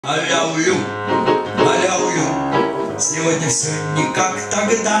Аля-улю, аля-улю, сегодня все не как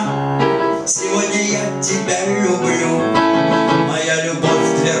тогда. Сегодня я тебя люблю, моя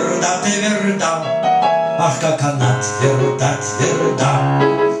любовь тверда, тверда. Ах, как она тверда,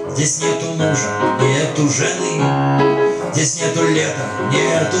 тверда. Здесь нету мужа, нету жены, здесь нету лета,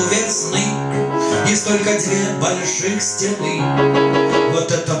 нету весны. Есть только две больших стены.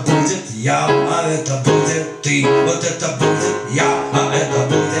 Вот это будет я, а это будет ты. Вот это будет я, а это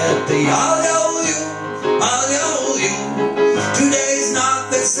будет ты. Аля-улю, аля-улю, today is not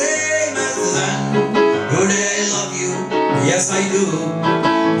the same as then. Today I love you, yes I do.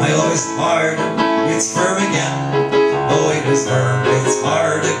 My love is hard, it's firm again. Oh, it is firm, it's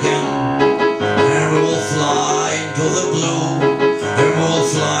hard again. And we will fly into the blue, and we will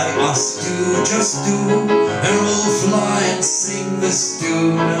fly us two, just two. And we will fly and sing this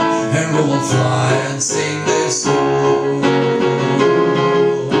tune, and we will fly and sing this tune.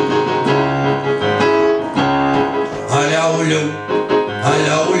 Аля-улю,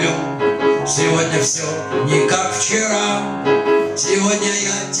 аля-улю, сегодня все не как вчера. Сегодня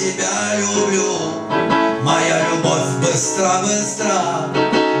я тебя люблю, моя любовь быстра, быстра.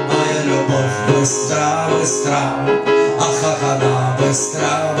 Моя любовь быстра, быстра. Ах, как она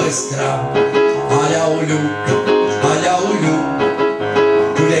быстра, быстра. Аля-улю, аля-улю,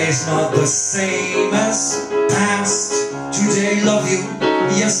 today is not the same as past. Today I love you,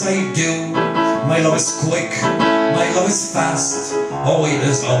 yes I do. My love is quick, my love is fast. Oh, it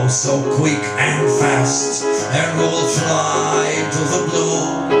is oh so quick and fast. And we will fly into the blue,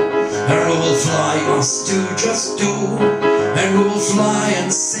 and we will fly us two, just two. And we will fly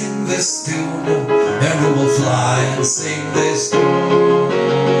and sing this tune, and we will fly and sing this tune.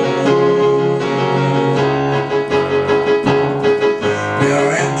 We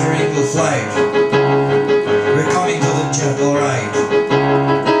are entering the flight, we're coming to the gentle ride.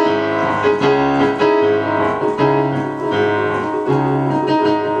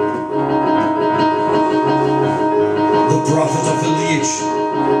 The prophet of Ilyich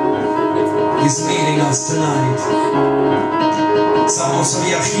is meeting us tonight. Samos of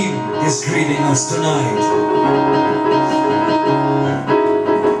Yachim is greeting us tonight.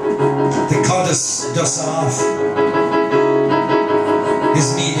 The goddess Dasaf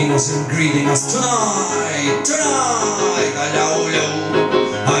is meeting us and greeting us tonight. Tonight, аля-улю,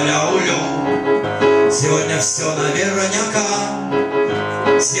 аля-улю. Сегодня все наверняка.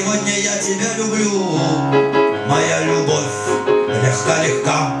 Сегодня я тебя люблю. Моя любовь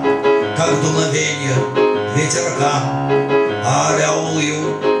легка-легка, как дуновенье ветерка.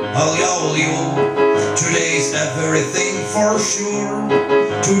 Аля-улю, аля-улю, today is everything for sure.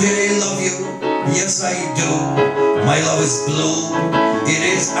 Today I love you, yes I do. My love is blue, it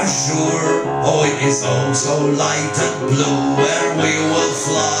is azure. Oh, it is oh so light and blue. And we will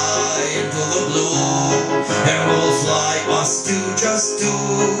fly into the blue, and we will fly us two, just two.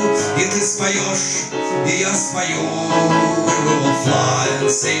 И ты споешь, и я спою, and we will fly and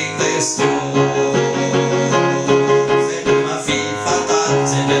sing this tune.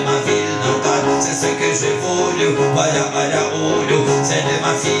 C'est ce que j'ai voulu, voilà, аля-улю. C'est de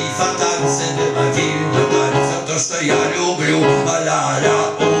ma fille fatale, c'est de ma ville natale. C'est то, что я люблю.